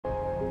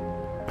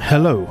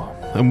Hello,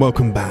 and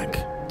welcome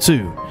back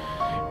to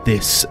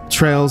this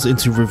Trails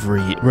into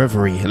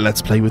Reverie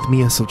Let's Play with me,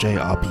 SLJ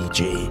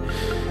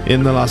RPG.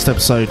 In the last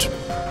episode,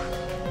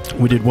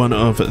 we did one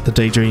of the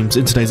daydreams.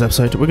 In today's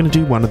episode, we're going to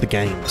do one of the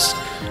games,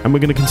 and we're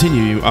going to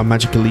continue our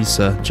Magic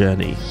Alisa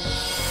journey,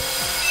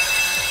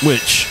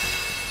 which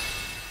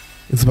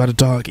is about a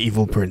dark,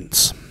 evil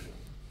prince.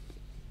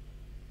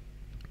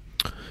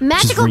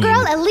 Magical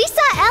girl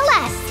Alisa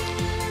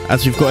LS!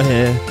 As we've got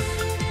here,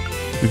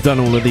 we've done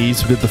all of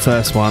these. We did the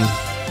first one.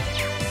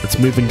 Let's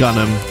move and gun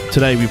them.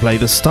 Today we play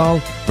the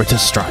style Ritter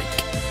Strike.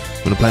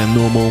 I'm going to play on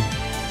normal.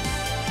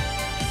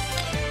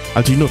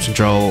 I do not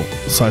control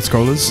side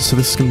scrollers, so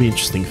this is going to be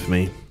interesting for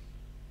me.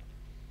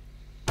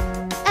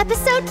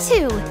 Episode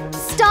 2,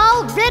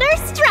 Stall Ritter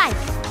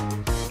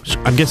Strike.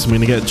 I'm guessing we're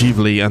going to get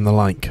Jubilee and the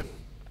like.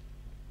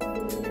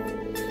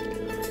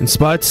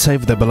 Inspired to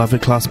save their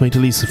beloved classmate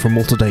Alisa from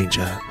mortal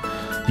danger,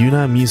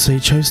 Yuna and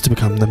Muse chose to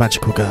become the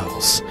magical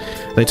girls.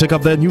 They took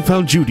up their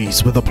newfound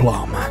duties with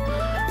aplomb,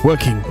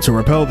 working to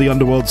repel the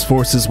underworld's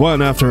forces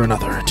one after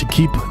another to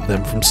keep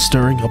them from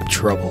stirring up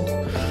trouble.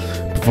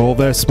 For all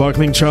their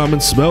sparkling charm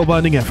and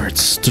spellbinding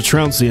efforts to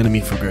trounce the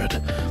enemy for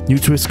good, new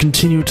twists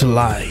continue to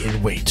lie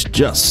in wait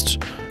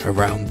just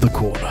around the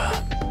corner.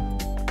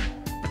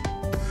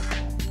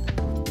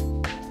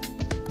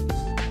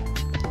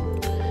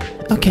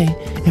 Okay,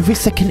 every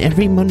second,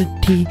 every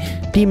monarchy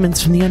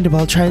demons from the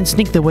underworld try and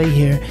sneak their way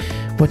here.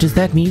 What does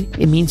that mean?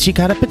 It means you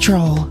gotta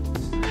patrol.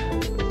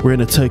 We're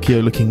in a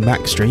Tokyo-looking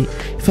back street.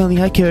 If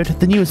only I could.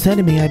 The newest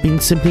anime I've been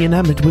simply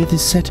enamored with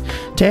is set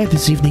to air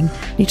this evening.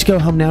 Need to go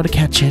home now to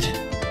catch it.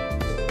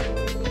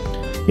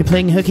 You're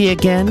playing hooky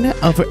again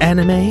over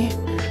anime?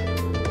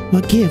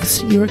 What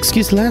gives? Your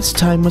excuse last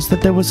time was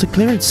that there was a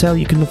clearance sale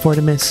you couldn't afford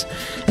to miss.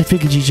 I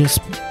figured you'd just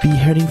be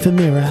hurting for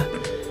Mira.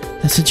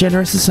 That's a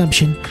generous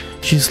assumption.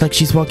 She looks like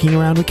she's walking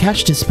around with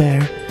cash to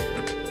spare.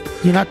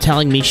 You're not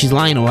telling me she's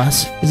lying to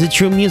us. Is it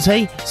true, Muse?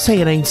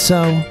 Say it ain't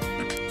so.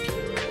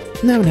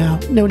 No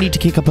need to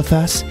kick up a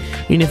fuss.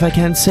 Even if I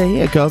can't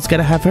say, a girl's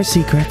gotta have her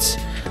secrets.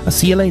 I'll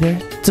see you later.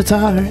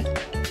 Ta-ta.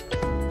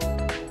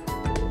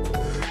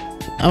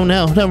 Oh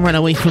no, don't run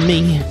away from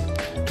me.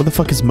 What the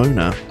fuck is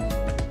Mona?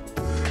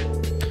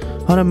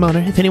 Hold on, Mona.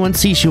 If anyone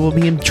sees you, we'll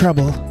be in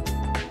trouble.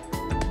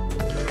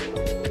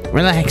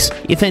 Relax.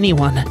 If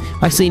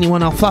I see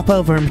anyone, I'll flop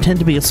over and pretend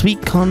to be a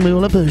sweet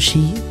Konmula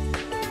Bushi.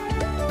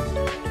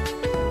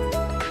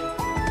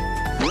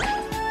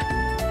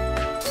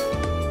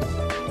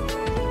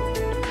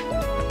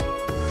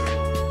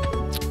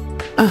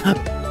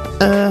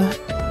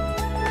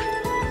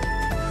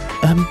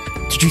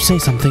 Did you say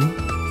something?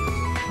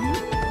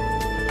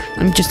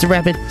 I'm just a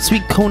rabbit.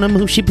 Sweet Kona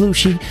Mooshy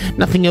Blooshy.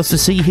 Nothing else to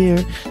see here.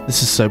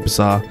 This is so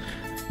bizarre.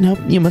 Nope,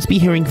 you must be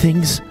hearing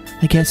things.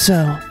 I guess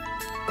so.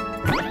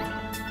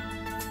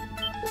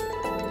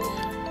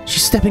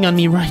 She's stepping on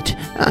me right.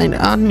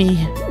 On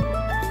me.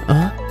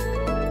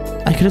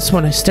 I could have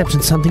sworn I stepped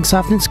on something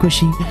soft and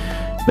squishy,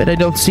 but I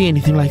don't see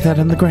anything like that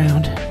on the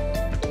ground.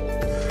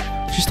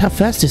 Just how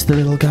fast is the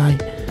little guy?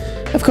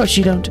 Of course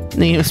you don't.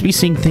 You must be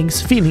seeing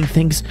things, feeling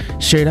things,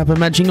 straight up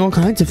imagining all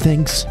kinds of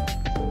things.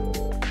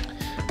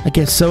 I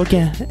guess so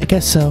again.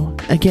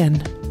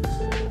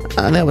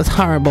 That was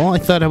horrible. I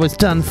thought I was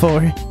done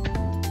for.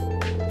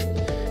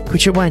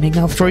 Quit your whining.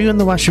 I'll throw you in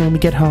the washer when we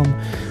get home.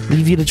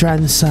 Leave you to dry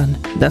in the sun.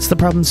 That's the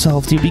problem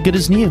solved. You'll be good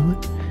as new.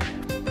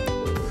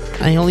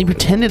 I only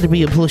pretended to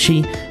be a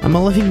plushie. I'm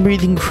a living,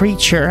 breathing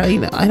creature.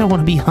 I don't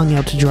want to be hung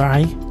out to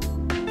dry.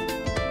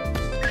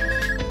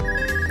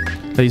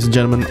 Ladies and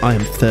gentlemen, I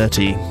am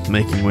 30,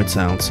 making weird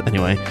sounds.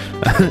 Anyway,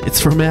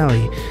 it's from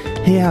Allie.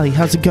 Hey Allie,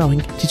 how's it going?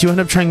 Did you end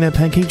up trying that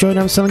pancake joint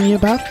I was telling you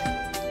about?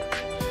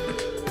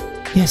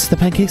 Yes, the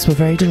pancakes were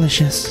very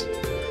delicious.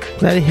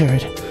 Glad to hear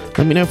it.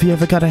 Let me know if you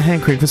ever got a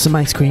hankering for some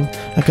ice cream.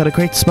 I've got a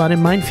great spot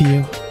in mind for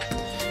you.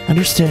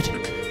 Understood.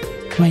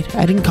 Wait,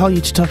 I didn't call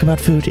you to talk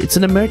about food. It's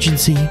an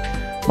emergency.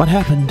 What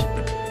happened?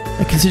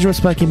 A considerable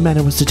spike in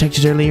mana was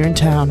detected earlier in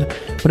town.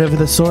 Whatever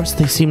the source,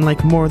 they seem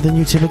like more than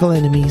your typical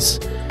enemies.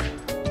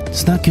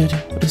 It's not good.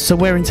 So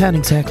where in town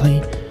exactly?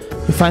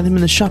 You'll find them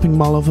in the shopping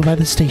mall over by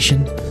the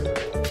station.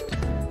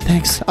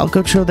 Thanks. I'll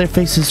go show their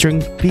faces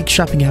during peak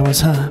shopping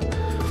hours, huh?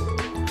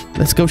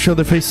 Let's go show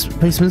their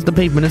faces the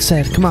pavement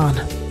instead. Come on.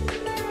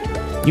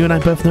 You and I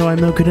both know I'm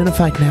no good in a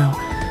fight now.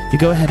 You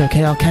go ahead,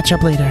 okay? I'll catch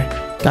up later.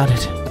 Got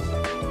it.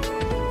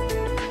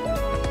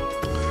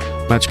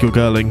 Magical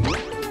girling.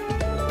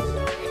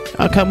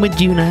 I'll come with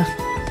you now.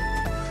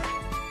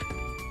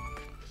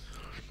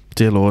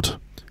 Dear Lord,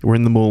 we're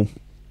in the mall.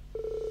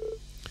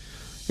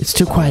 It's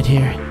too quiet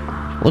here.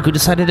 Look who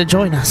decided to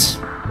join us.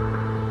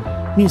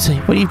 Muse,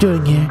 what are you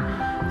doing here?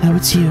 Oh,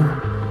 it's you.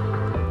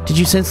 Did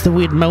you sense the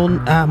weird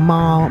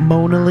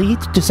Mona Lee?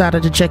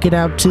 Decided to check it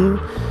out too?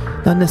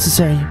 Not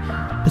necessary,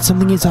 but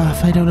something is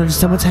off. I don't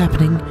understand what's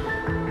happening.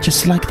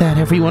 Just like that,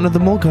 every one of the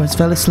mole guards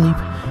fell asleep.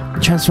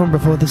 Transformed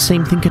before the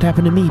same thing could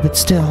happen to me, but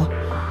still.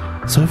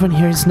 So everyone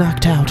here is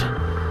knocked out.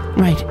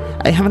 Right,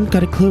 I haven't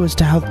got a clue as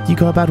to how you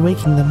go about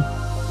waking them.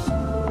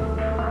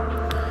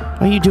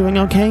 Are you doing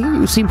okay?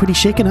 You seem pretty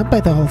shaken up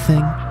by the whole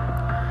thing.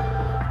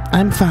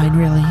 I'm fine,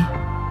 really.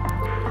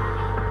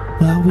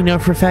 Well, we know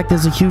for a fact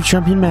there's a huge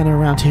jumping manor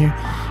around here.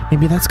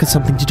 Maybe that's got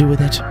something to do with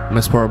it.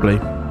 Most probably.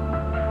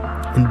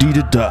 Indeed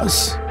it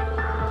does.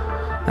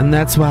 And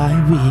that's why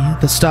we,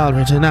 the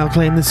Ritter, now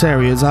claim this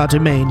area as our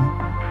domain.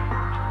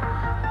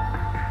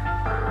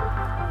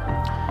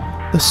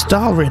 The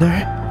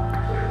Ritter?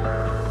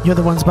 You're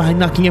the ones behind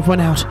knocking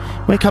everyone out.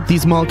 Wake up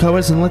these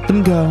mallgoers and let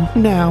them go.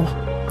 Now.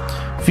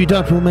 If you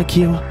don't, we'll make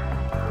you...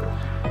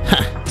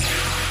 Ha!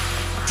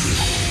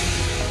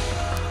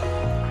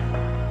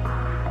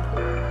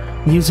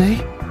 Muse?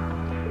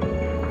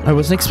 I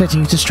wasn't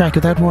expecting you to strike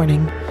without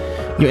warning.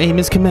 Your aim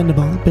is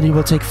commendable, but it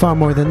will take far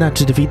more than that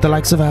to defeat the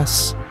likes of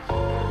us.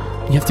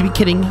 You have to be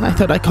kidding. I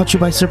thought I caught you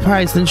by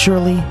surprise, then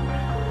surely...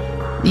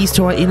 These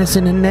two are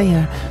innocent and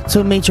Naya,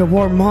 so major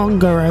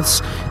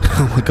warmongers.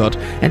 Oh my god.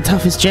 And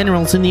toughest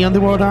generals in the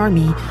underworld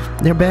army.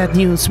 They're bad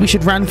news. We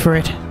should run for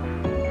it.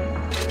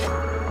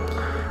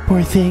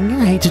 Poor thing.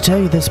 I hate to tell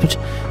you this, but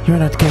you're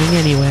not getting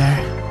anywhere.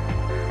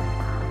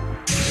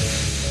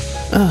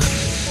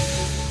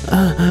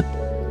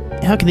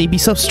 How can they be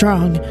so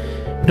strong?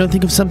 If we don't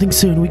think of something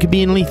soon, we could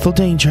be in lethal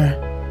danger.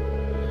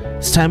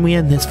 It's time we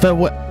end this, but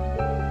what?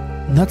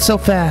 Not so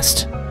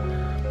fast.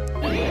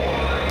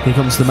 Here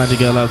comes the magic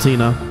girl,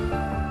 Altina.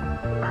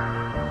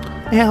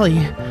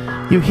 Ellie,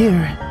 you're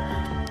here.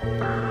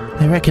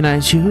 I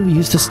recognize you. You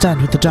used to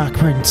stand with the Dark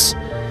Prince.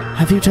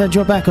 Have you turned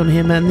your back on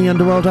him and the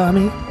Underworld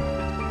Army?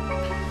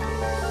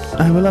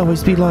 I will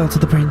always be loyal to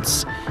the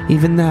Prince.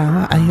 Even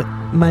now,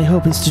 my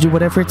hope is to do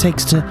whatever it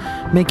takes to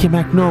make him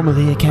act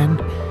normally again.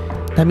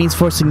 That means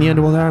forcing the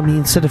Underworld Army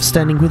instead of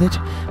standing with it,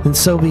 then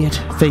so be it.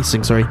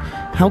 Facing, sorry.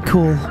 How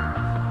cool.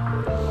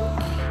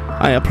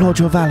 I applaud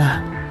your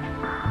valor.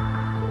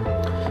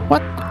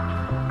 What?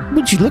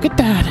 Would you look at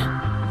that?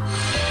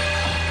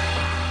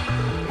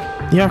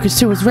 The Arcus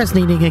 2 is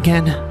resonating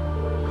again.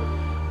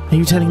 Are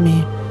you telling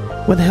me,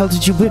 where the hell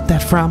did you whip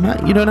that from?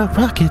 You don't have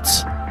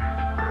rockets.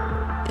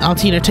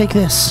 Altina, take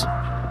this.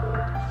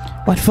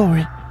 What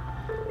for?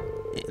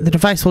 The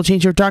device will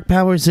change your dark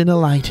powers into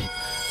light.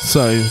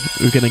 So,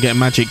 we're gonna get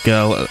Magic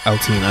Girl,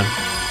 Altina.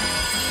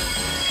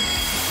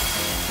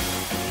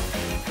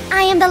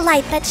 I am the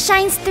light that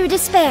shines through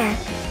despair.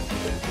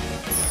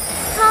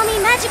 Call me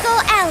Magical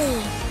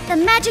Ellie, the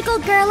magical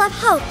girl of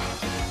hope.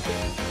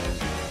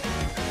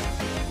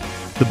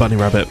 The bunny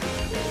rabbit.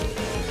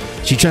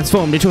 She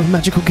transformed into a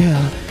magical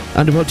girl.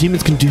 Underworld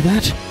demons can do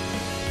that?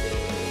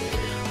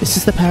 This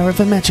is the power of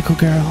a magical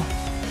girl.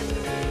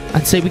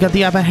 I'd say we got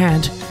the upper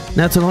hand.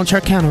 Now to launch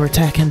our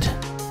counterattack and...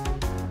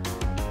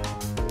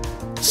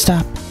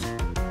 Stop.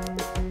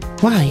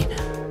 Why?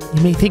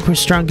 You may think we're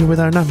stronger with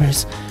our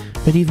numbers,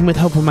 but even with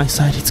hope on my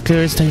side, it's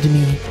clear as day to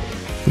me.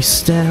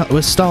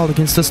 We're stalled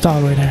against the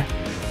Ritter.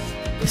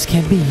 This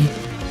can't be.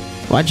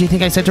 Why do you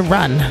think I said to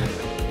run?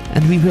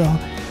 And we will.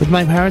 With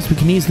my powers, we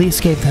can easily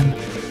escape them.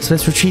 So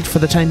let's retreat for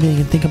the time being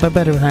and think of a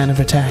better line of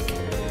attack.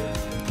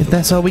 If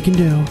that's all we can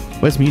do...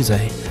 Where's Muse?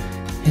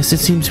 Yes, it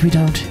seems we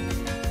don't.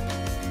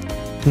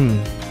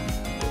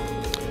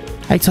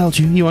 I told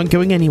you, you aren't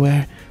going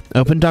anywhere.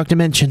 Open Dark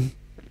Dimension.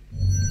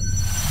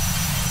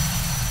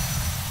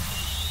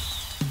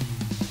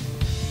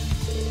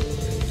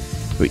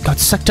 We got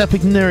sucked up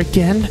in there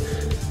again.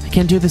 I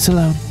can't do this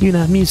alone.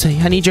 Yuna, Muse,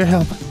 I need your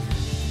help.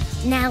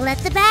 Now let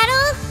the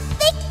battle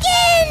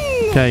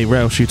begin! Okay,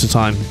 rail shooter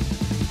time.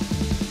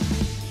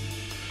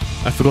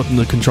 I've forgotten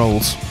the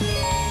controls.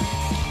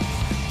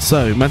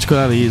 So, Magical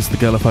Alley is the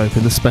girl of hope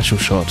in the special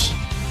shot.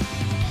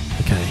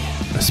 Okay,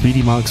 a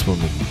speedy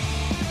markswoman.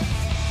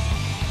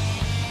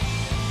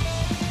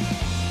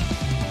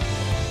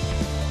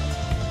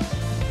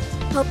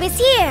 Hope is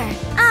here.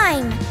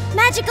 I'm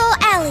Magical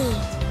Ellie.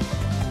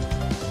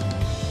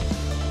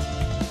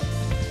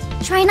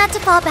 Try not to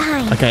fall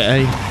behind.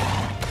 Okay, A.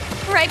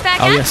 Right back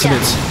Oh, at yes, ya.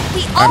 it is.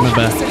 We I all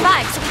remember. have to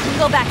survive so we can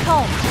go back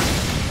home.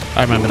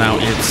 I remember now,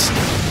 it's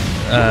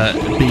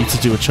B to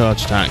do a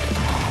charge attack.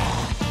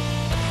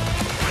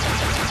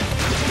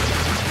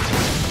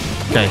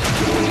 Okay.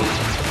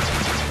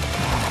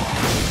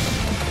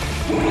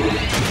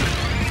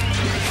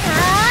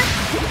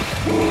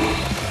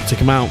 Take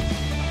him out.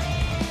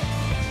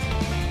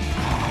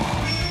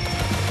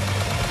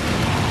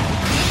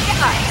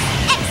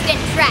 Exit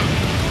track.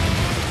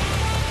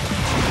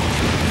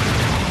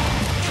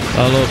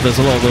 Oh look, there's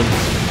a lot of them.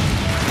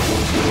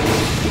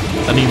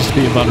 I need to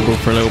be invulnerable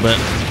for a little bit.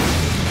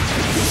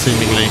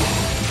 Seemingly.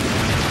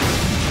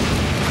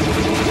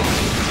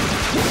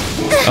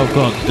 Oh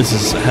god, this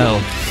is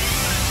hell.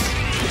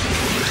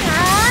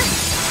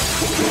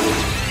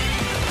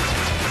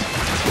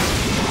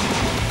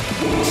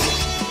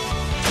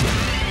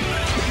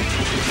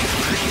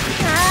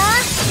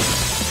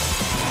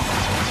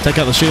 Take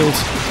out the shield.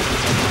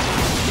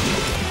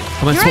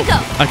 Can Here I go.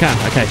 I can.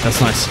 Okay, that's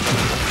nice.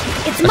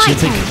 It's Actually, my I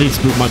think turn. these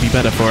might be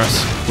better for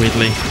us,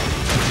 weirdly.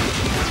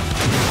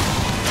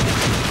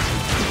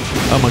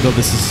 Oh my god,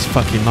 this is a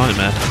fucking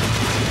nightmare.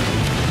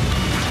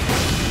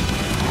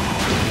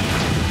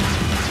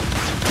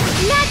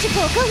 Magical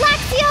magical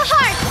Galaxia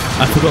Heart!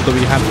 I forgot that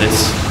we had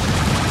this.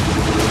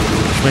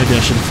 Maybe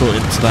I should have thought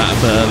into that a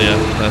bit earlier.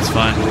 That's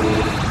fine.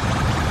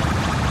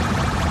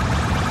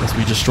 As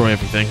we destroy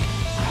everything.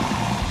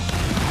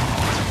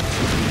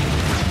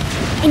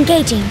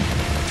 Engaging.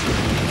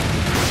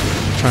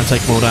 Try and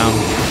take them all down.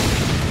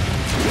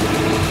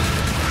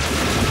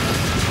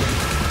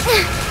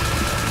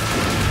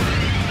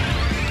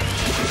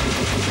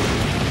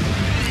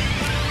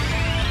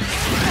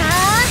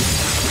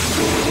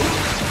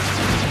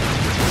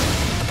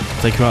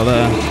 Take you out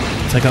there.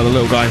 Take out the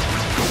little guy.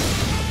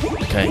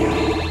 Okay.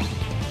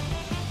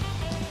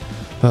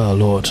 Oh,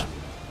 Lord.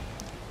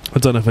 I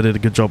don't know if I did a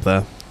good job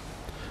there.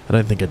 I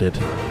don't think I did.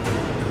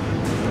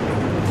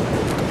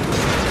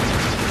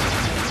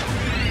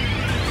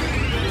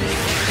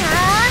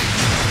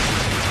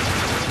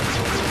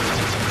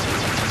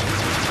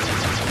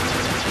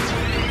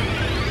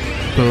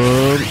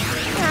 Boom.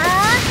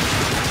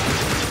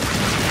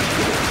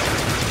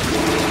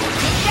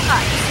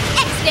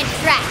 Excellent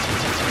track.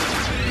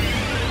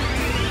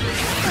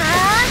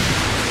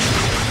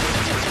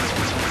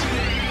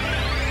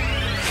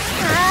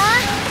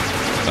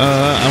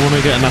 I want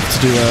to get enough to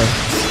do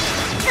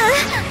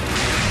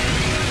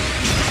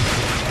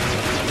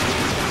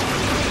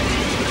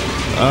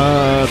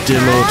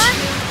dear Lord.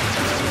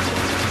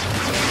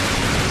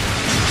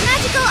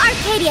 Magical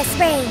Arcadia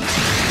Spray.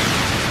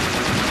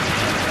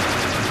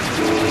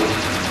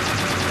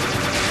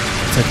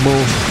 Take them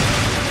all.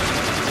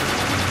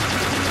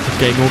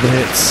 Getting all the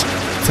hits.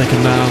 Take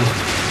them down.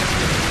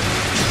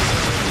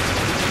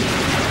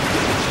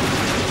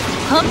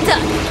 Pumped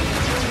up.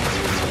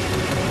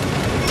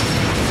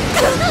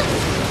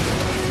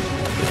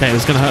 Okay, it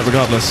was going to hurt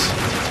regardless.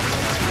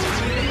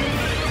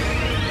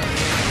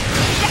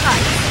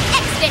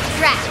 Excellent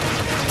track.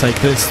 Take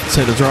this.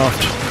 Take the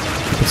draft.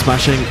 Keep it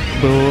smashing.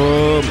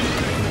 Boom.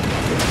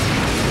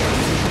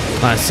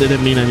 Nice. It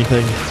didn't mean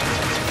anything.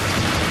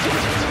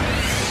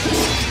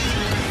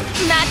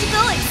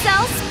 Magical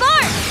Excel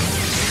Spark.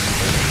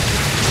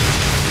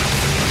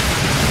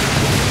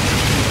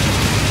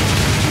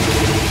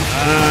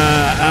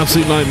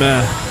 Absolute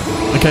nightmare.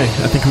 Okay,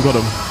 I think we got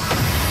him.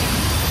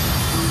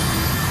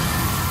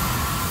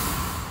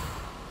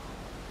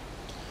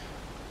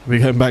 We're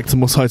going back to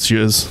more side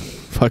shooters.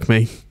 Fuck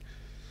me.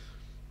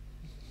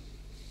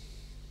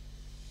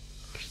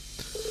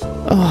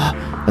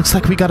 Oh, looks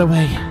like we got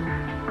away.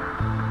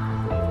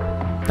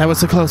 That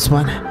was a close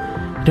one.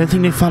 I don't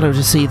think they followed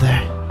us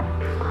either.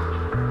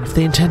 If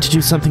they intend to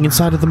do something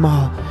inside of the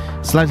mall,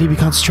 it's likely we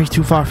can't stray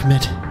too far from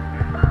it.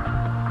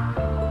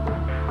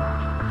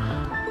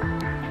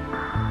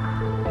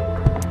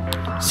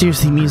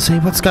 Seriously, Muse,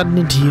 what's gotten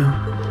into you?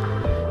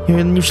 You're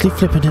unusually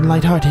flippant and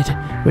lighthearted.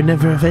 Would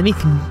never have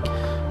anything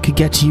could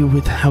get to you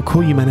with how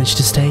cool you managed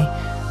to stay.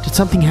 Did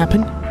something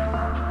happen?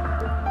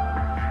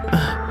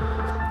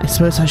 I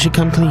suppose I should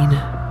come clean.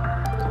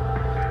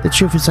 The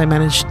truth is I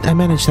managed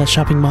that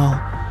shopping mall.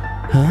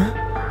 Huh?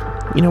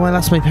 You know I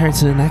lost my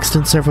parents in an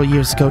accident several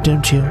years ago,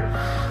 don't you?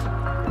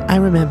 I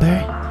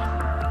remember.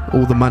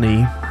 All the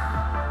money.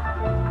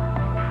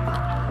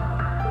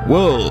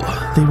 Whoa!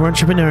 They were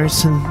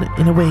entrepreneurs, and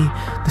in a way,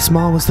 this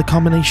mall was the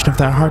culmination of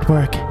their hard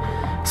work.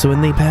 So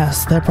when they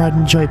passed, their pride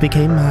and joy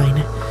became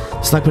mine.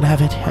 As luck would have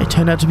it, I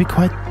turned out to be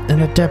quite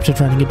an adept at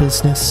running a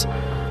business.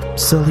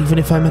 Still, even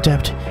if I'm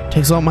adept, it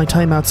takes all my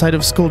time outside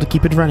of school to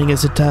keep it running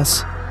as it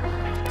does.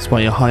 That's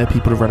why you hire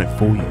people to run it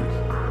for you.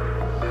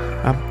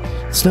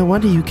 It's no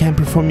wonder you can't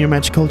perform your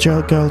magical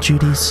girl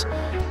duties.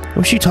 I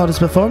wish you taught us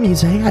before,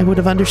 Muse. I would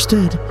have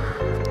understood.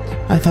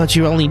 I thought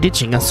you were only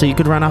ditching us so you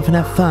could run off and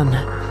have fun.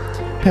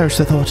 Perish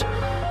the thought.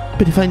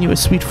 But if I knew a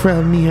sweet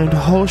frail me owned a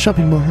whole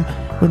shopping mall,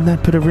 wouldn't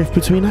that put a rift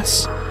between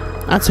us?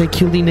 I'd say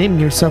cutely naming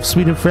yourself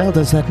Sweet and Frail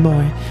does that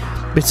more.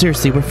 But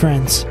seriously, we're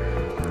friends.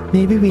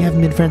 Maybe we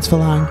haven't been friends for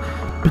long,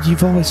 but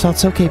you've always felt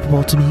so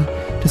capable to me.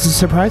 Does it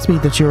surprise me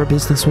that you're a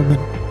businesswoman?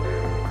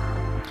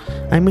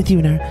 I'm with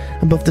you now,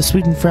 on both the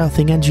Sweet and Frail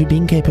thing and you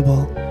being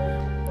capable.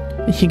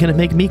 You're gonna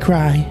make me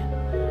cry.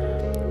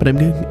 But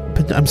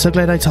I'm so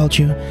glad I told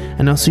you,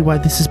 and I'll see why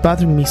this is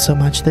bothering me so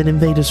much that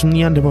invaders from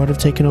the underworld have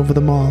taken over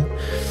the mall.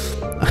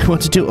 I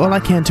want to do all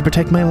I can to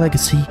protect my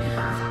legacy.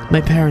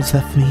 My parents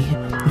left me.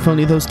 If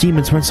only those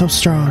demons weren't so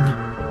strong.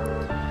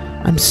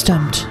 I'm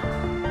stumped.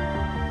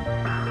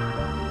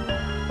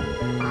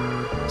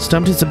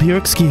 Stumped is a pure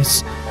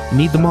excuse. We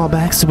need the mall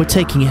back, so we're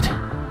taking it.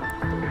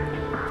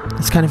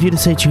 It's kind of you to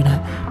say,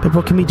 Juna, but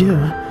what can we do?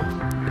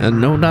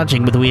 No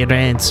dodging with weird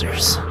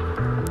answers.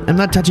 I'm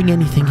not dodging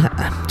anything.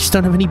 I just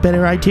don't have any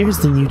better ideas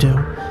than you do.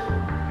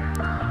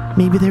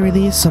 Maybe there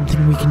really is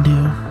something we can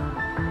do.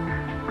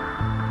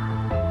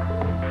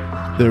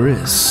 There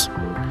is.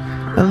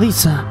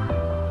 Alisa.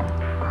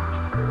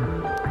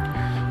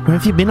 Where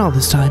have you been all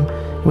this time?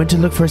 I went to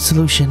look for a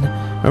solution.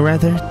 Or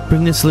rather,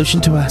 bring the solution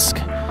to us.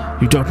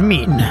 You don't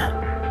mean?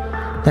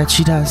 That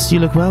she does. You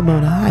look well,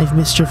 Mona. I've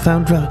missed your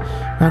round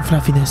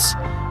fluffiness.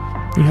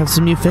 You have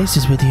some new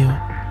faces with you.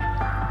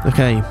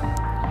 Okay.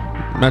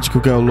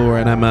 Magical Girl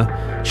Laura and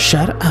Emma.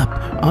 Shut up.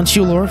 Aren't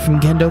you Laura from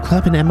Gendo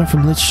Club and Emma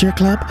from Literature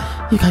Club?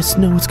 You guys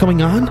know what's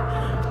going on?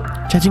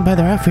 Judging by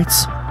their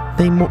efforts,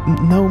 they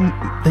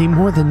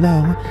more than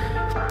know.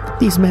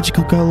 These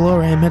Magical Girl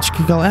Laura and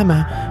Magical Girl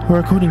Emma were,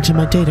 according to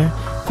my data,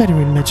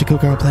 veteran Magical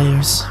Girl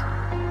players.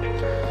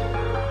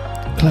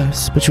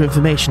 Close, but your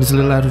information is a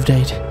little out of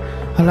date.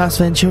 Our last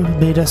venture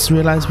made us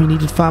realize we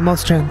needed far more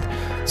strength,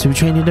 so we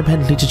trained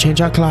independently to change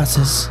our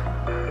classes.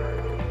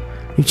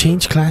 You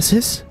changed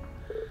classes?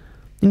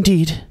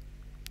 Indeed.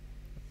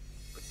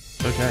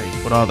 Okay,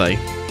 what are they?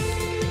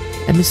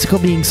 A mystical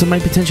being, so my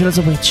potential as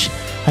a witch.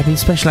 I've been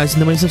specialized in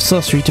the ways of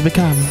sorcery to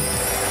become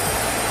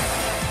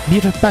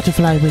Beautiful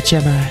Butterfly Witch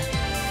Emma.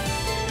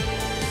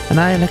 And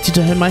I elected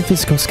to hone my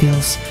physical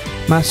skills.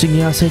 Mastering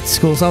the Arcade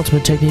School's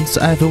ultimate techniques,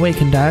 I have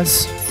awakened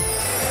as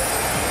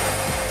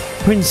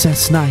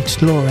Princess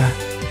Knight Laura.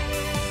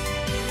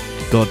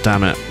 God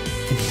damn it.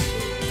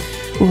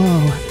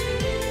 Whoa.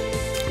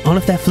 All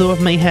of that flew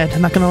off my head,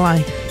 I'm not gonna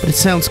lie, but it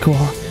sounds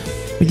cool.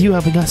 With you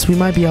helping us, we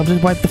might be able to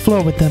wipe the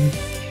floor with them.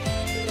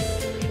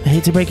 I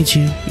hate to break it to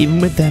you, even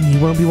with them, you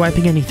won't be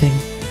wiping anything.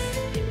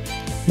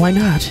 Why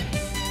not?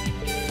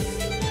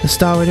 The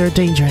Star Ritter are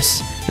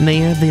dangerous, and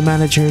Naya, the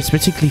manager, is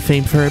particularly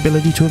famed for her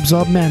ability to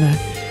absorb mana.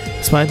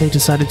 That's why they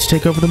decided to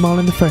take over the mall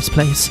in the first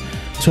place,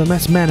 to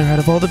amass mana out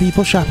of all the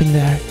people shopping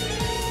there.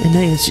 And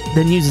Naya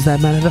then uses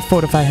that mana to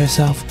fortify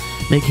herself,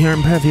 making her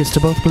impervious to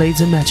both blades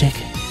and magic.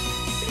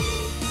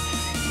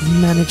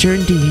 Manager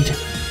indeed.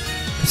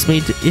 This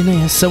made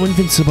Inea so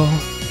invincible.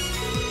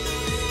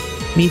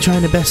 Me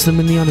trying to best them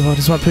in the underworld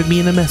is what put me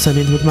in the mess I'm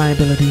in with my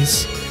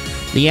abilities.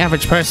 The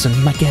average person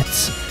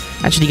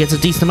actually gets a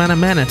decent amount of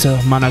mana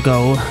to mana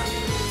go.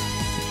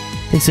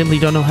 They simply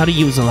don't know how to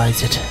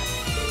utilize it.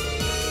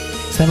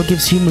 Is that what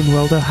gives human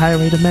world a higher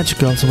rate of magic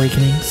girls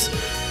awakenings?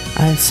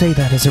 I say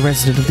that as a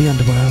resident of the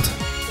underworld.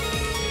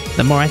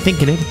 The more I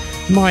think in it,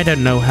 the more I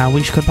don't know how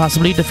we could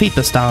possibly defeat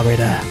the Star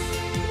Ritter.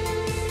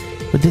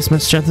 With this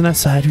much strength on our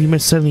side, we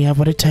must certainly have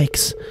what it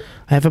takes.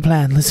 I have a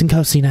plan. Listen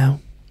closely now.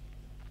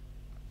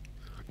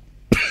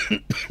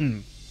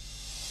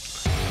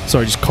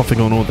 Sorry, just coughing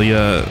on all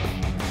the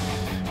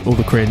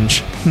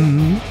cringe.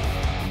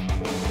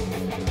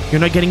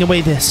 You're not getting away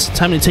this.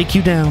 Time to take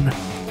you down.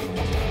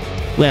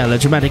 Well, a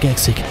dramatic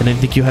exit. I didn't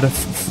think you had a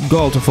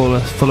goal to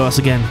follow us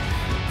again.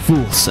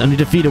 Fools, only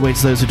defeat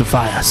awaits those who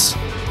defy us.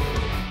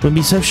 Wouldn't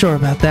be so sure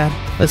about that.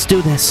 Let's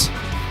do this.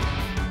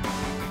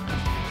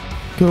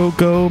 Go,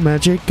 go,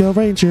 Magic Girl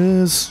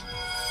Rangers.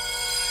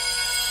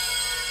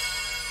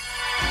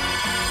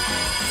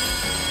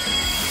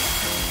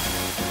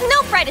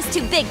 No fright is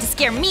too big to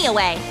scare me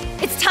away.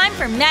 It's time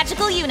for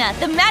Magical Yuna,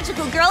 the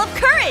magical girl of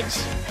courage.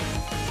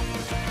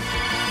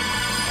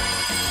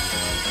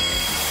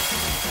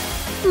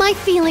 My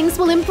feelings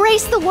will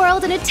embrace the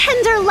world in a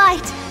tender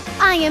light.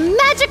 I am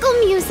Magical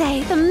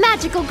Muse, the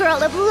magical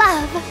girl of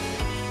love.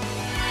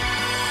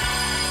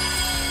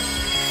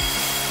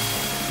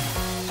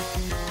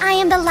 I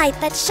am the light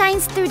that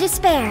shines through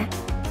despair.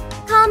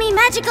 Call me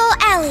Magical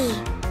Ellie,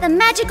 the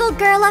magical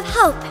girl of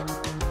hope.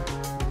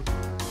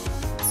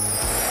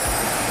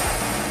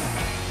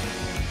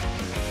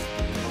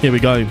 Here we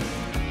go.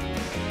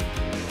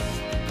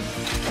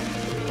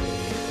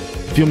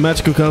 If your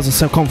magical girls are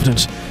so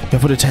confident, you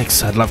have what it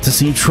takes. I'd love to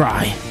see you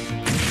try.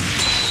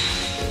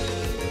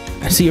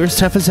 I see you're as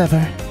tough as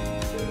ever.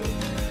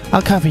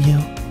 I'll cover you.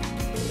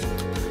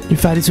 Your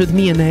fight is with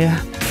me,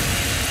 Anea.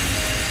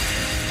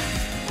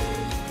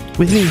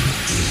 With me.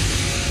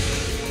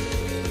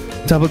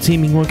 Double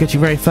teaming won't get you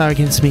very far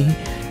against me,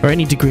 or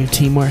any degree of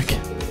teamwork.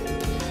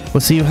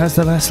 We'll see who has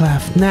the last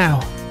laugh.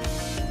 Now.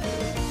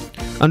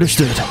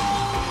 Understood.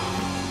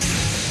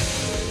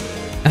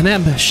 An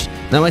ambush.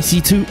 Now I see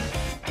two.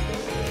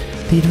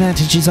 The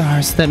advantage is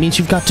ours. That means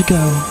you've got to go.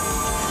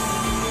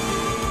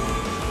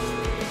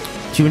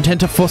 Do you intend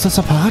to force us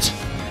apart?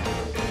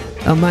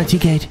 Almighty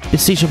Gate,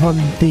 beseech upon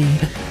thee,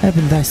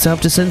 open thyself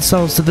to send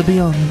souls to the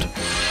beyond.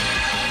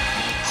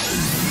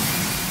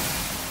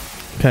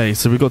 Okay,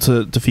 so we've got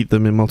to defeat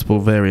them in multiple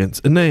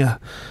variants. Anea!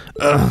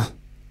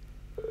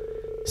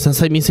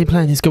 Sounds like Muse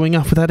plan is going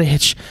off without a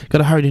hitch.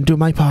 Gotta hurry and do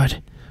my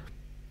part.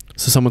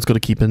 So someone's got to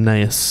keep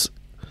Aeneas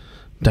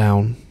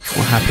down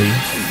or happy.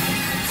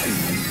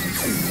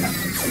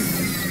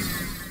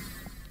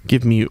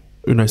 Give me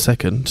uno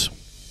second.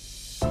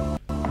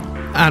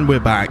 And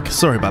we're back.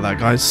 Sorry about that,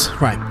 guys.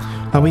 Right.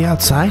 Are we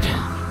outside?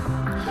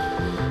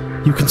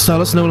 You can stall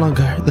us no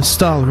longer. The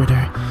Star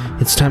Ritter.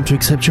 It's time to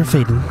accept your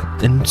fate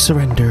and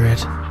surrender it.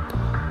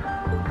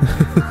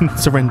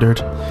 Surrendered.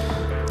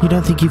 You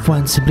don't think you've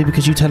won simply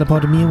because you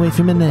teleported me away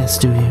from Ines,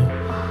 do you?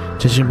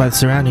 Judging by the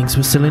surroundings,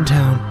 we're still in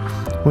town.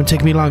 Won't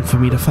take me long for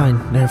me to find.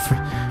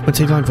 Won't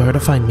take long for her to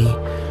find me.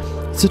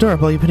 It's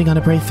adorable you're putting on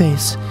a brave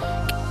face.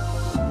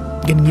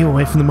 Getting you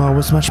away from the mall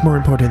was much more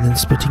important than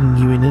splitting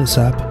you and Ines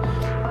up.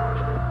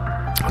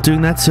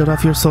 Doing that sealed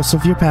off your source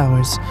of your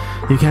powers.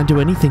 You can't do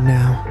anything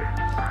now.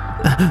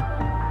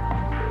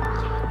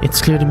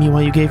 It's clear to me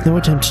why you gave no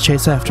attempt to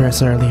chase after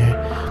us earlier.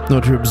 In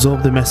order to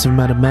absorb the massive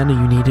amount of mana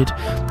you needed,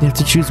 you have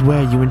to choose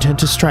where you intend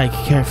to strike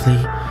carefully.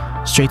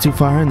 Stray too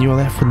far and you're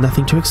left with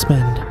nothing to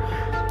expend.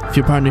 If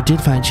your partner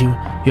did find you,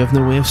 you have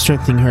no way of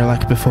strengthening her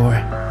like before.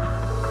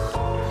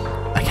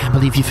 I can't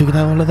believe you figured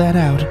all of that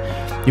out.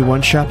 You're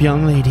one sharp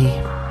young lady.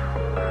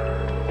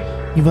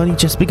 You've only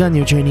just begun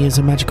your journey as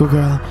a magical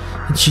girl,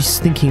 and she's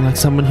thinking like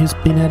someone who's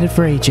been at it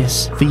for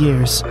ages, for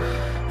years.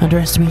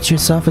 Underestimate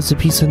yourself as a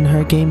piece on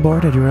her game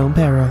board at your own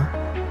peril.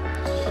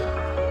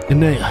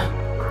 Inea.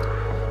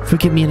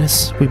 Forgive me,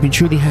 Innes. We've been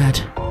truly had.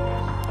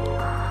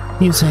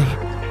 Muse,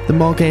 the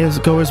mall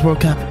goers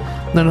woke up.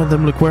 None of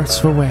them look worse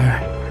for wear.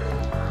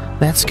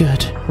 That's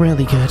good.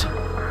 Really good.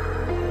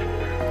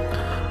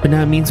 But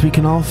now it means we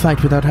can all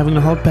fight without having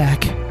to hold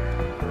back.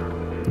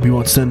 We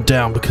won't stand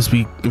down because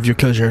of your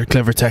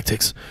clever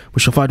tactics. We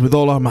shall fight with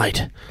all our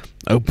might.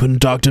 Open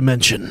Dark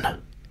Dimension.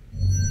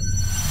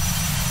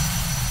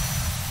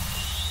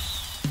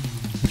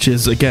 Which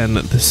is, again,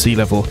 the sea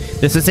level.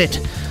 This is it.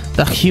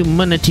 The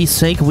humanity's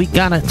sake, we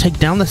gotta take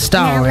down the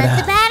Star Ritter. Now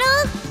let the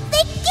battle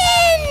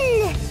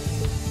begin!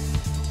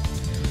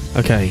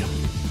 Okay.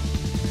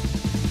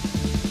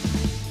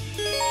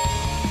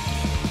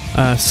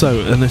 So,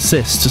 an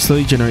assist just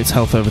slowly generates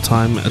health over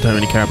time. I don't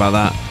really care about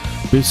that.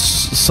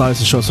 Boosts size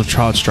and shots of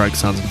charge strike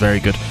sounds very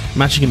good.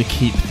 I'm actually going to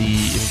keep the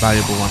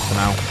invaluable one for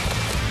now.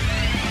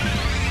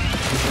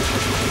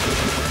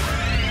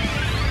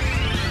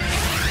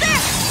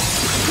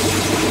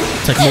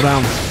 Take them all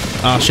down.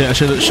 Ah, shit! I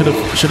should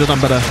have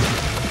done better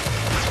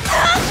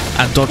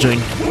at dodging.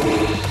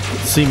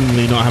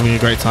 Seemingly not having a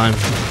great time.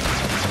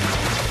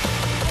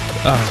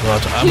 Oh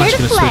god! I'm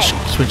actually going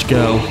to switch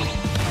girl.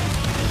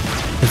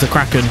 There's a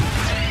Kraken.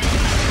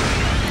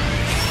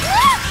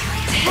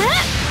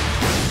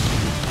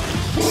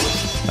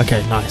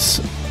 Okay,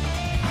 nice.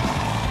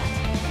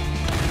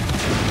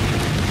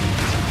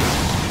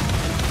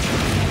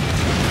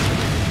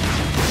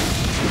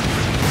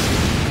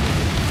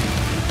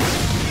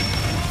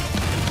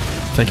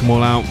 Take them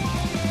all out.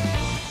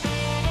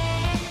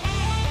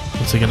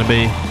 What's it gonna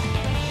be?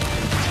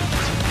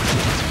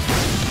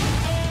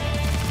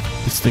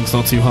 This thing's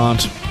not too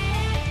hard.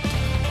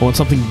 I want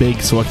something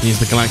big so I can use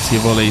the Galaxia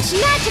volleys.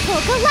 Magical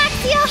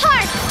Galaxia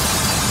Heart!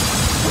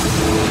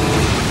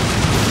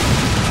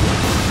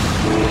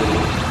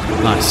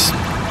 Nice.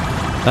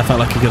 That felt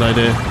like a good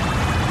idea.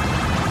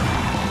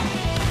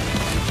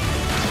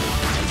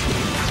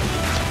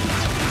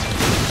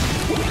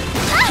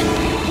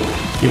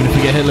 Even if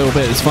we get hit a little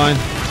bit, it's fine.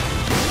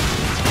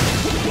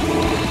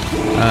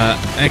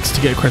 X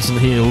to get Crescent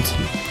healed.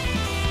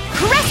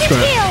 Crescent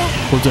heal!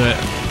 We'll do it.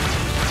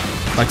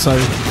 Like so.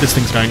 This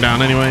thing's going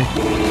down anyway.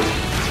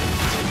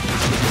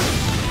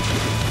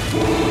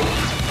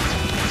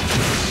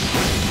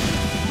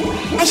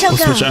 I shall We'll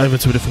go. switch it over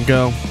to a different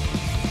girl.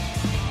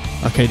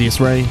 Arcadius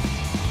Ray.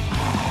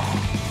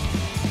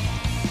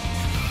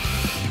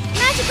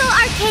 Magical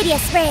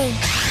Arcadius Ray.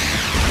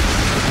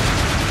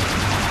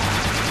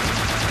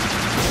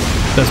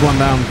 There's one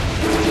down.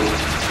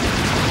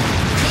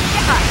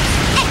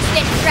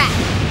 Exit track.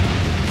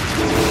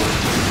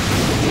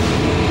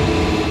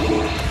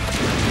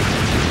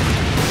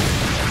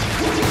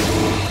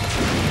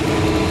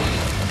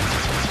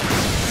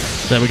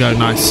 There we go,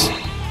 nice.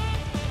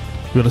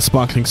 We got a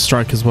Sparkling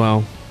Strike as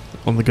well.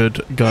 On the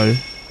good go.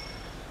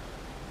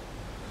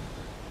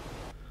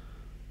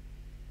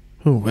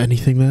 Oh,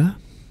 anything there?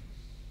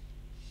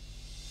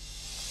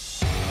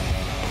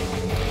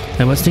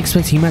 I wasn't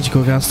expecting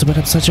magical girls to put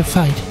up such a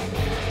fight.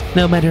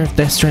 No matter of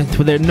their strength,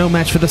 they're no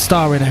match for the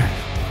Star Ritter.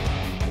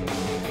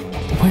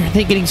 Where are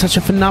they getting such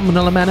a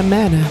phenomenal amount of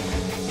mana?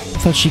 I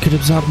thought she could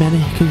absorb mana.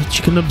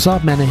 She couldn't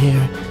absorb mana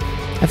here.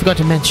 I forgot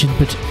to mention,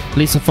 but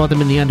Alisa fought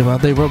them in the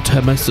underworld. They robbed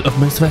her most of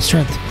her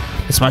strength.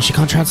 That's why she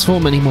can't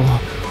transform anymore.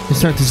 The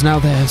strength is now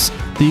theirs.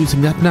 They're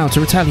using that now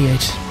to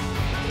retaliate.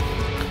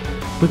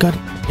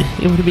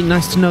 It would have been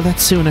nice to know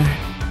that sooner.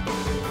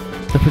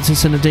 The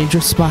princess in a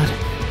dangerous spot.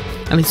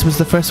 Alisa was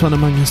the first one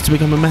among us to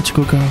become a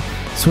magical girl,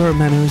 so her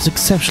mana is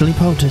exceptionally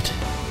potent.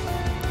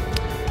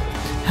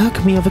 How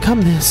can we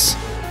overcome this?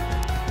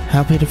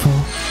 How pitiful.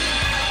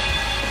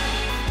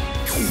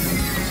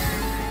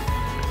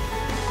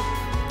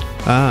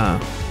 Ah.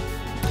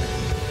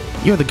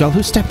 You're the girl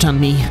who stepped on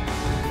me.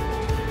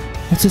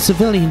 What's a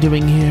civilian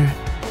doing here?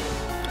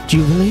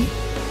 Jubilee?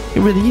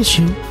 It really is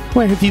you.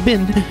 Where have you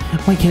been?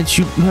 Why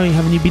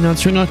haven't you been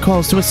answering our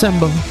calls to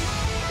assemble?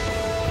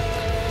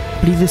 I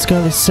believe this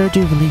girl is Sir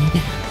Jubilee,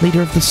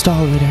 leader of the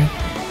Star Ritter.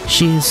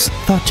 She is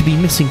thought to be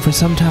missing for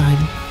some time.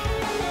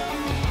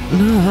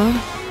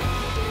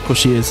 Of course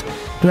she is.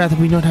 I'd rather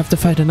we not have to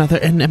fight another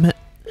enemy.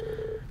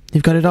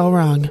 You've got it all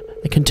wrong.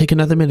 I can take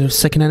another minute of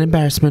second-hand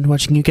embarrassment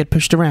watching you get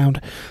pushed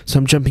around, so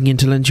I'm jumping in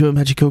to lend you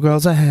magical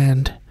girls a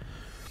hand.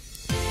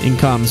 In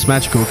comes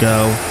Magical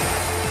Girl.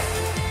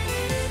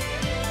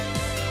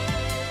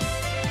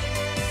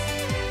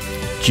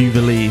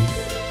 Jubilee.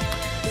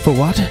 For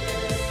what?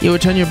 You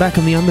would turn your back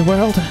on the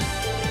underworld?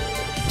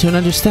 Don't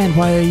understand.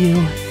 Why are you...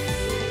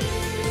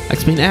 I'll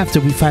explain after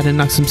we fight and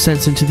knock some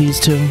sense into these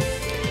two.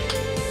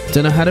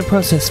 Don't know how to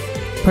process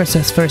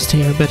first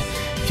here, but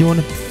if you want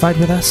to fight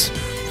with us,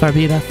 far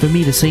be it for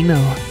me to say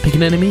no. Pick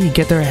an enemy and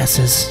get their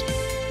asses.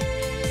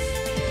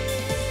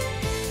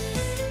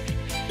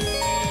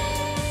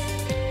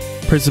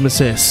 Prism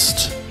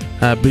Assist.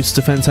 Boosts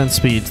defense and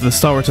speed. The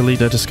Star Ritter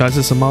leader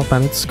disguises a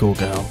mild-mannered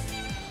schoolgirl.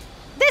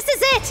 This is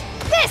it!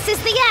 This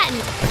is the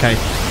end! Okay,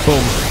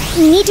 boom.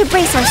 We need to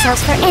brace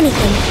ourselves for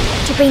anything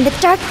to bring the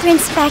Dark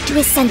Prince back to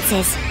his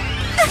senses.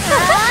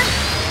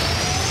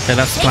 Okay,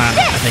 that's the plan,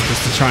 I think, is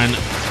to try and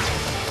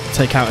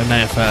take out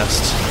Inea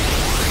first.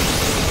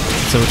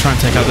 So we'll try and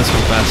take out this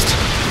one first.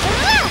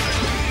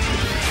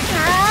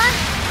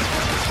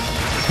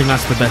 I think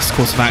that's the best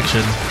course of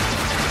action.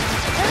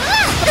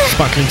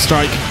 Sparkling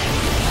Strike.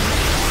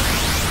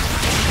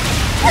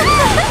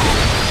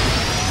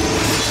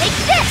 Take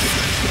this!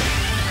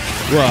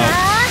 Well,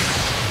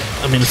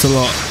 I mean, it's a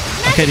lot.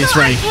 Arcadius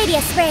Ray.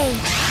 Arcadius Ray.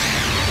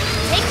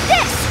 Take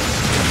this!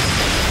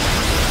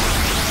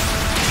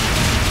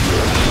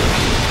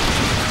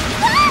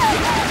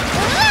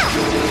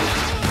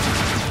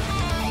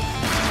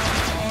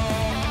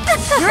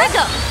 Here I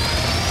go.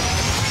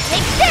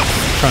 Take this!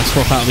 Try and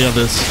swap out the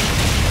others.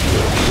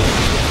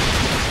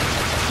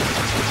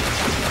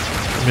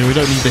 I mean, we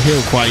don't need the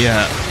heal quite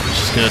yet, which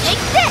is good. Take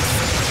this!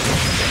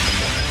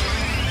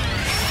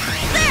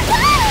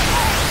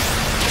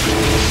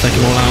 Take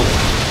them all out.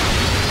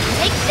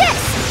 Take this!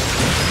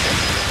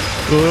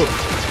 Whoa.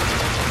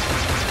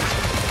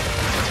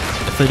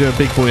 If they do a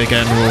big boy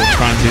again, we'll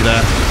try and do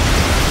that.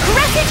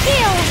 Crescent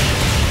heal!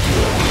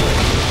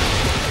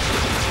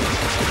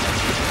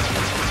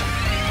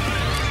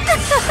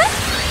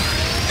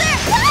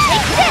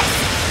 Take this!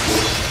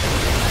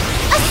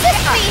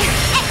 Assist me!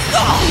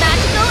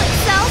 Magical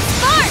Excel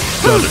Spark!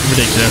 God,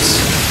 ridiculous.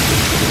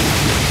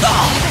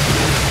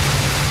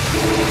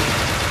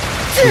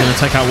 We're going to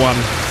take out one.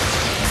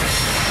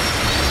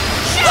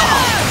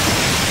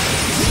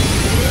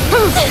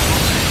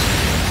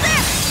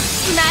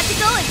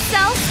 Magical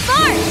Excel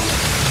Spark!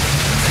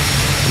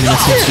 I mean, that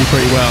seems to do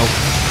pretty well.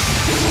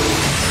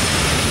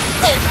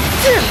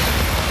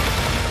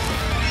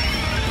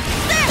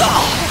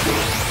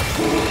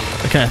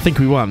 Okay, I think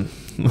we won.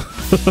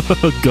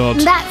 Oh god.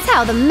 That's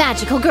how the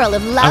magical girl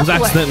of love I was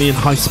works. accidentally in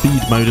high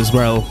speed mode as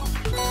well.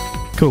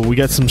 Cool, we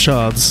get some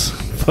shards.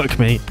 Fuck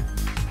me.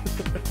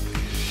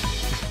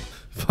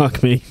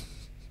 Fuck me.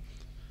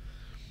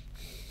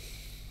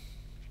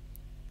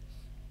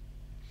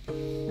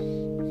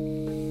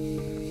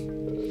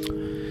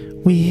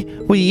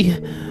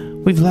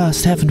 We've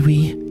lost, haven't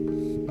we?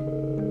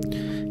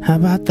 How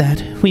about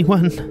that? We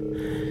won.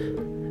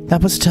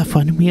 That was a tough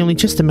one. We only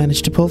just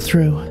managed to pull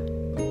through.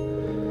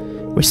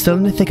 We're still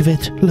in the thick of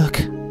it.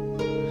 Look.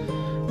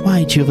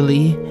 Why,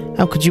 Jubilee?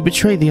 How could you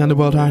betray the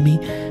Underworld Army?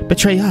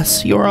 Betray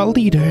us, you're our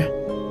leader.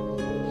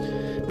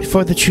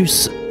 Before the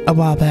truce a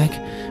while back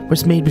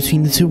was made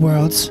between the two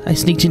worlds, I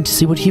sneaked in to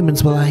see what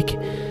humans were like.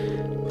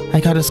 I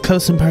got as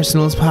close and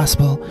personal as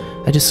possible.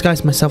 I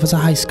disguised myself as a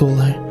high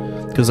schooler.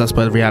 Because that's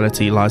where the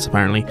reality lies,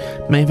 apparently.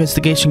 My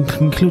investigation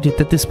concluded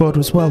that this world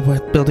was well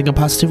worth building a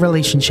positive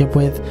relationship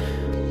with.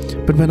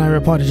 But when I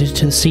reported it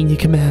to Senior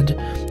Command,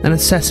 an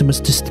assassin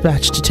was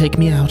dispatched to take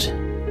me out.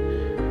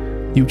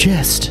 You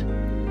jest.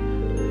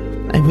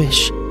 I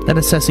wish. That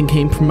assassin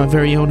came from my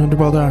very own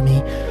Underworld army.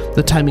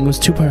 The timing was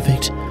too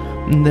perfect,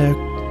 and they're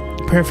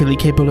perfectly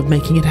capable of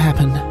making it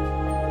happen.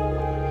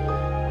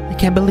 I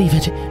can't believe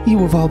it.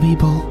 You of all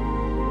people.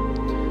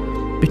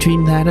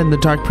 Between that and the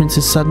Dark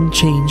Prince's sudden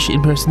change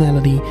in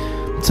personality,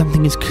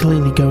 something is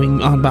clearly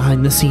going on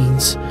behind the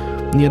scenes.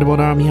 The Underworld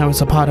army I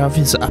was a part of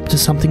is up to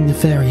something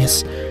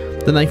nefarious.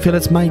 Then I feel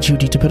it's my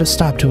duty to put a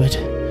stop to it.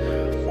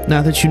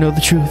 Now that you know the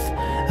truth,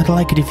 I'd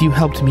like it if you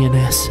helped me,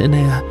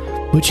 Inea.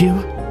 Would you?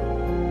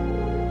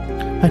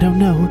 I don't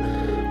know.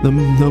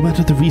 No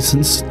matter the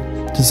reasons,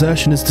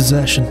 desertion is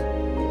desertion.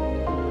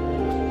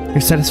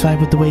 You're satisfied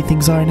with the way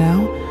things are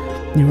now?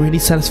 You're really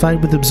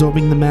satisfied with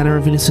absorbing the manner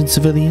of innocent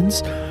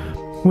civilians?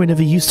 We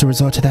never used to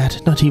resort to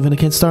that, not even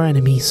against our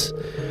enemies.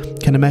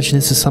 Can't imagine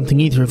this is something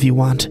either of you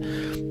want.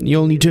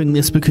 You're only doing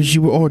this because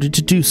you were ordered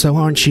to do so,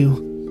 aren't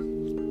you?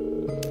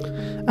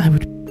 I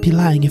would be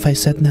lying if I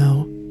said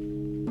no.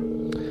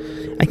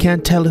 I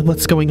can't tell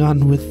what's going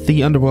on with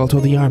the Underworld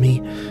or the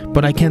army,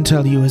 but I can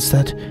tell you is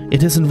that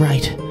it isn't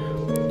right.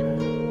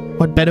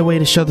 What better way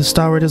to show the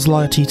Star Ritter's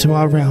loyalty to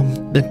our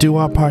realm than do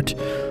our part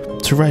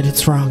to right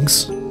its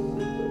wrongs?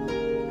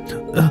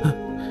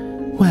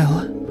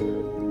 Well,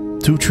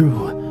 too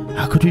true.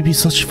 How could we be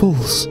such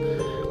fools?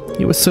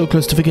 You were so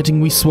close to forgetting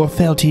we swore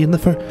fealty in the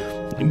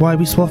why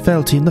we swore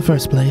fealty in the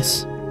first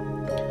place.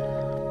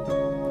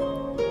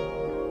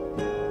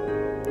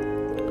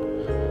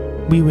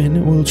 We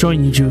win, we'll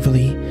join you,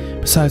 Jubilee.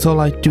 Besides, all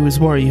I'd do is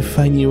worry if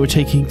I knew you were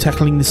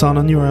tackling this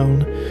on your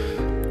own.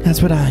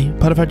 As would I.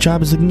 Part of our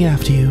job is looking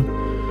after you.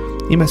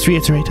 You must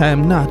reiterate, I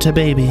am not a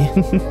baby.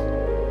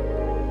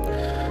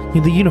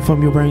 The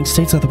uniform you're wearing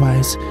states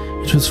otherwise.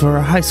 It was for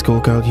a high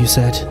school girl, you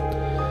said.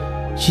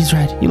 She's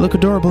right. You look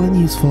adorable and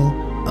useful.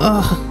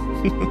 Ugh.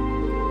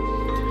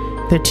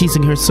 They're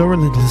teasing her so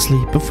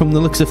relentlessly, but from the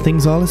looks of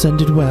things, all has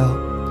ended well.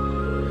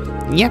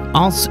 Yep,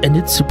 all's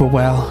ended super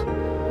well.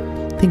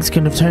 Things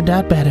couldn't have turned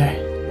out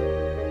better.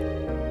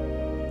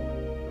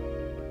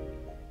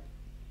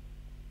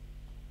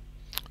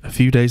 A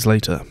few days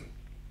later.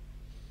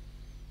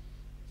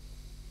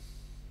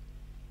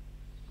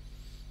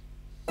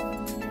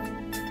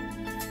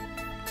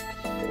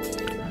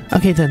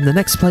 Okay then, the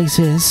next place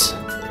is...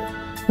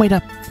 Wait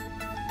up.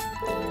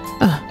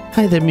 Ah,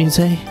 hi there,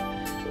 Muse.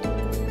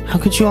 How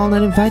could you all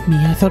not invite me?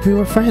 I thought we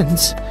were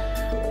friends.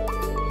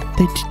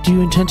 Do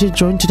you intend to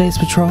join today's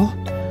patrol?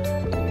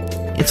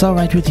 It's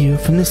alright with you.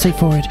 From this day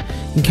forward,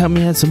 you can count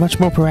me as a much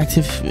more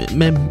proactive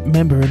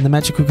member in the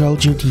Magical Girl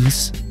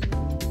duties.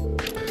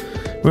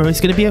 We're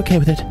always going to be okay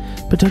with it,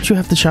 but don't you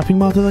have the shopping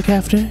mall to look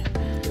after?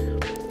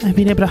 I've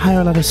been able to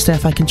hire a lot of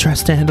staff I can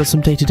trust to handle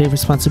some day-to-day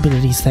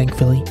responsibilities,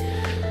 thankfully.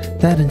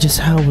 That and just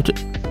how would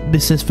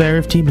business fare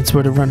if demons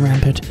were to run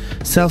rampant.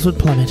 Sales would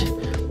plummet.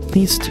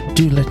 Please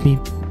do let me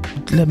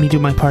do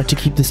my part to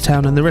keep this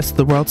town and the rest of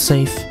the world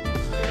safe.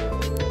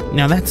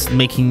 Now that's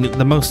making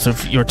the most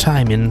of your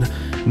time in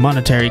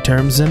monetary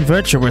terms and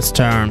virtuous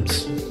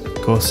terms.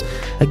 Of course,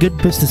 a good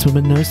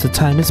businesswoman knows that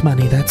time is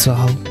money, that's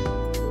all.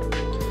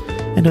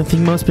 I don't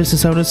think most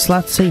business owners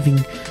slot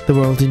saving the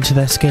world into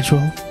their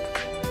schedule.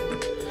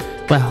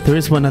 Well, there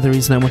is one other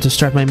reason I want to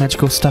start my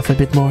magical stuff a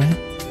bit more.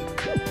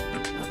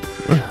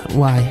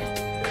 Why?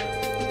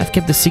 I've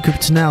kept the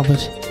secret to now,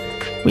 but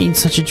Wayne's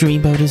such a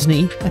dreamboat, isn't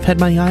he? I've had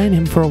my eye on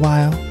him for a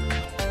while.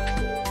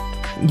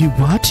 You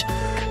what?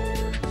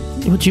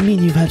 What do you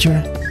mean you've had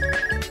your...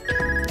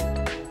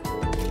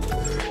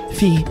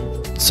 Fee,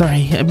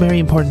 sorry, a very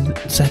important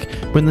sec.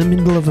 We're in the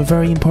middle of a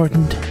very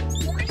important...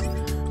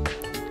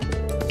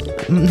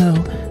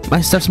 No,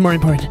 my stuff's more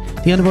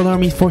important. The Underworld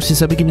Army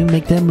forces are beginning to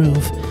make their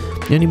move.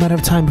 Only a matter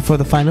of time before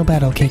the final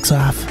battle kicks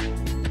off.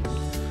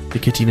 The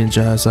kitty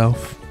ninja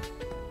herself.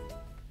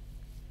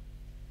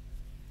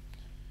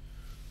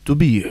 To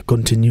be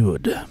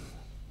continued.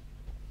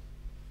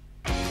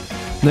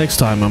 Next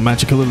time on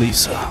Magical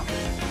Alisa.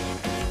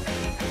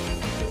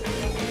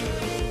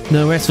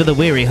 No rest for the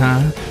weary,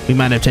 huh? We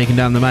might have taken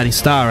down the mighty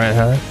star at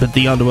her, but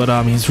the Underworld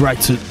Army is right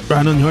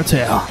on your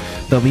tail.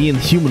 They'll be in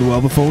the human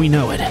world before we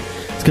know it.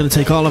 It's gonna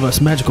take all of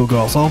us magical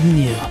girls, all from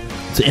you,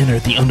 to enter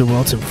the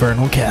Underworld's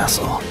infernal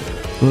castle.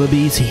 Will it be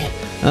easy?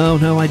 Oh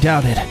no, I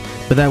doubt it.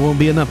 But that won't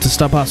be enough to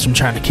stop us from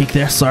trying to kick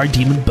their sorry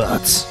demon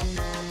butts.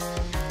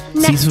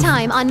 Next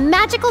time on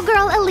Magical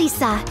Girl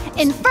Alisa,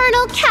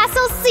 Infernal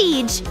Castle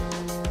Siege.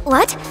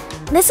 What?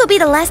 This will be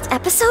the last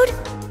episode?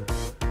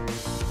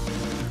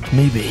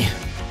 Maybe.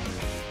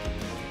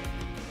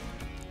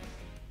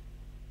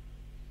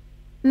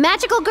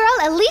 Magical Girl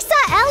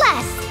Alisa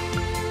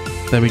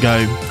LS. There we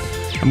go.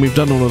 And we've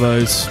done all of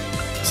those.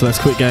 So let's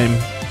quit game.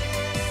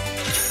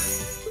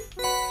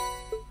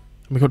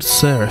 And we got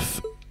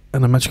Seraph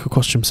and a magical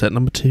costume set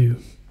number 2.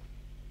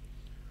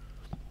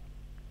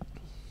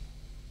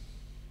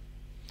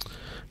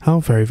 How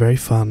very, very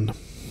fun.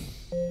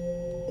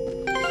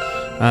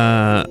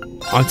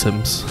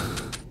 Items.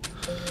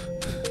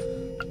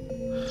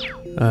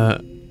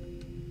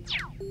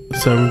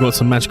 So we've got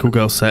some magical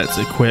girl sets.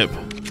 Equip.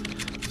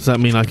 Does that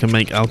mean I can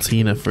make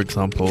Altina, for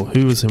example?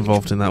 Who was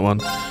involved in that one?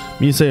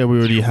 Musea, we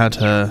already had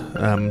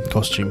her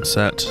costume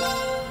set.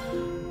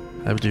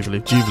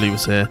 Jubilee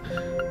was here.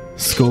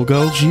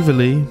 Schoolgirl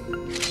Jubilee.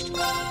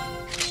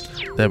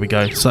 There we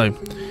go. So,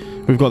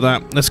 we've got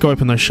that. Let's go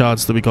open those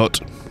shards that we got.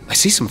 I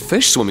see some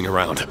fish swimming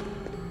around.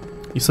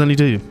 You certainly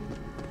do.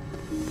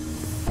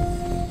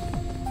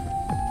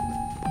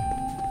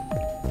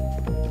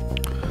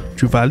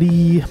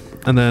 Jubilee.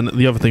 And then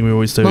the other thing we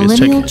always do is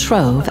check... Millennial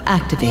Trove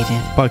activated.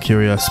 Buy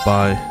Curious,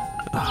 buy...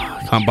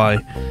 can't buy...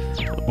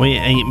 We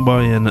ain't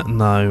buying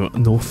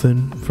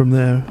nothing from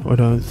there, I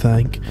don't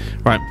think.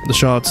 Right, the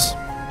shards.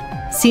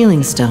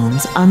 Sealing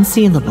stones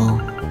unsealable.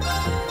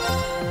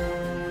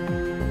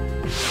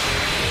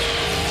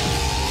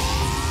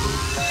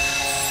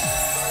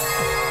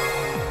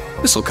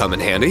 This'll come in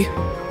handy.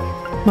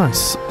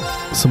 Nice.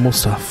 Some more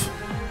stuff.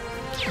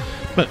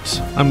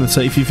 But I'm going to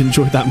say, if you've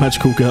enjoyed that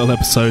Magical Girl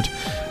episode,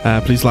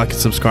 please like and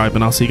subscribe,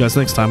 and I'll see you guys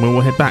next time when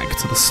we'll head back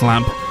to the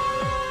Slab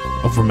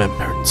of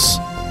Remembrance.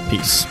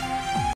 Peace.